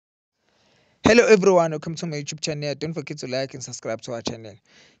Hello everyone, welcome to my YouTube channel. Don't forget to like and subscribe to our channel.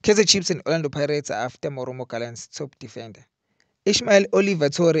 Kaizer Chiefs and Orlando Pirates are after Marumo Gallant'S top defender. Ishmael Oliver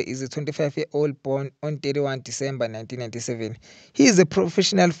Torre is a 25-year-old born on 31 December 1997. He is a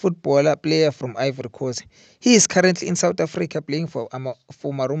professional footballer player from Ivory Coast. He is currently in South Africa playing for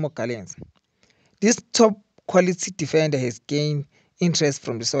Marumo Gallant'S. This top quality defender has gained interest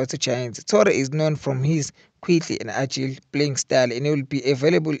from the Soweto Giants. Torre is known from his quickly and agile playing style and will be a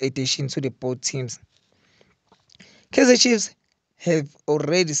valuable addition to the both teams. Kaizer Chiefs have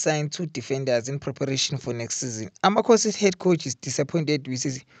already signed two defenders in preparation for next season. Amakosi's head coach is disappointed with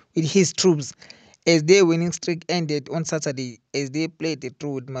his troops as their winning streak ended on Saturday as they played the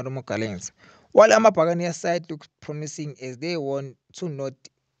draw with Marumo Gallant'S. While Amapagania side looks promising as they won 2-0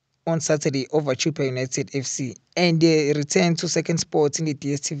 on Saturday over Chupa United FC and they return to second spot in the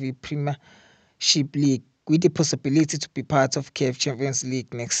DStv Premiership League with the possibility to be part of CAF Champions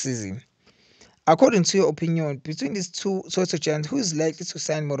League next season. According to your opinion, between these two Soweto giants, who is likely to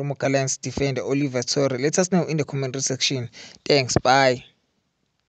sign Marumo Gallant'S defender Oliver Torre? Let us know in the comment section. Thanks, bye.